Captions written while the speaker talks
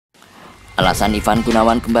Alasan Ivan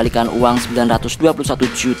Gunawan kembalikan uang 921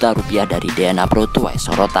 juta rupiah dari DNA Pro Tuai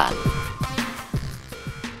Sorotan.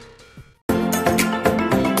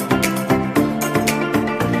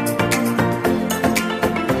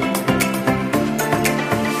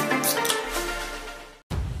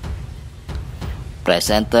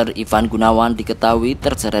 Presenter Ivan Gunawan diketahui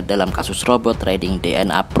terseret dalam kasus robot trading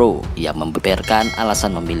DNA Pro yang membeberkan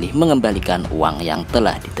alasan memilih mengembalikan uang yang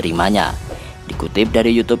telah diterimanya. Dikutip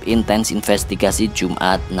dari YouTube Intens Investigasi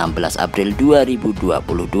Jumat 16 April 2022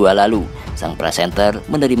 lalu, sang presenter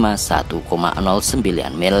menerima 1,09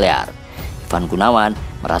 miliar. Ivan Gunawan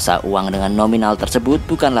merasa uang dengan nominal tersebut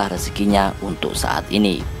bukanlah rezekinya untuk saat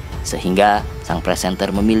ini, sehingga sang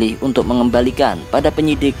presenter memilih untuk mengembalikan pada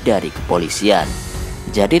penyidik dari kepolisian.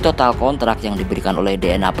 Jadi total kontrak yang diberikan oleh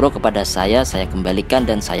DNA Pro kepada saya kembalikan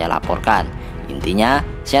dan saya laporkan. Intinya,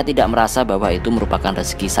 saya tidak merasa bahwa itu merupakan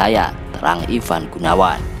rezeki saya, terang Ivan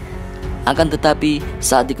Gunawan. Akan tetapi,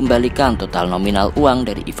 saat dikembalikan total nominal uang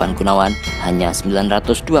dari Ivan Gunawan hanya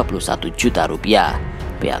 921 juta rupiah.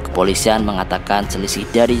 Pihak kepolisian mengatakan selisih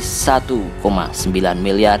dari 1,9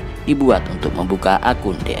 miliar dibuat untuk membuka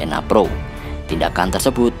akun DNA Pro. Tindakan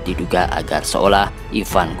tersebut diduga agar seolah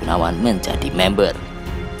Ivan Gunawan menjadi member.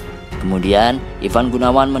 Kemudian, Ivan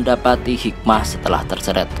Gunawan mendapati hikmah setelah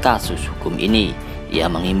terseret kasus hukum ini. Ia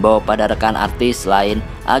mengimbau pada rekan artis lain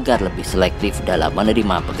agar lebih selektif dalam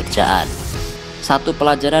menerima pekerjaan. Satu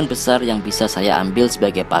pelajaran besar yang bisa saya ambil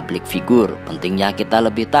sebagai public figure, pentingnya kita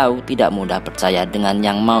lebih tahu tidak mudah percaya dengan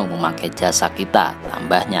yang mau memakai jasa kita,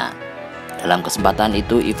 tambahnya. Dalam kesempatan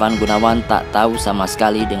itu, Ivan Gunawan tak tahu sama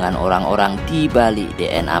sekali dengan orang-orang di balik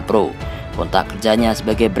DNA Pro. Kontak kerjanya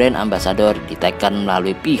sebagai brand ambassador diteken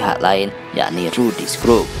melalui pihak lain, yakni Rudis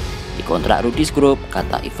Group. Di kontrak Rudis Group,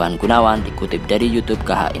 kata Ivan Gunawan dikutip dari YouTube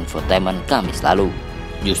KH Infotainment Kamis lalu.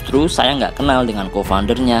 Justru saya nggak kenal dengan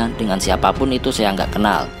co-foundernya, dengan siapapun itu saya nggak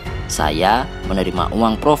kenal. Saya menerima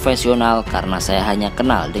uang profesional karena saya hanya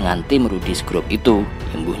kenal dengan tim Rudis Group itu,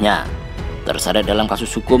 imbuhnya. Terseret dalam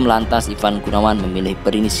kasus hukum, lantas Ivan Gunawan memilih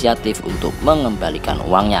berinisiatif untuk mengembalikan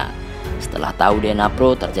uangnya. Setelah tahu DNA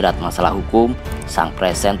Pro terjerat masalah hukum, sang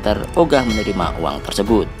presenter ogah menerima uang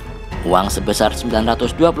tersebut. Uang sebesar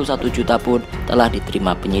 921 juta pun telah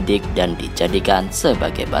diterima penyidik dan dijadikan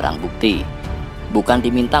sebagai barang bukti. Bukan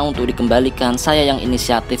diminta untuk dikembalikan, saya yang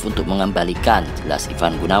inisiatif untuk mengembalikan, jelas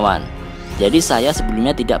Ivan Gunawan. Jadi saya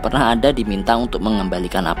sebelumnya tidak pernah ada diminta untuk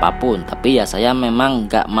mengembalikan apapun, tapi ya saya memang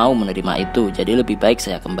nggak mau menerima itu, jadi lebih baik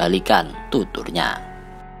saya kembalikan, tuturnya.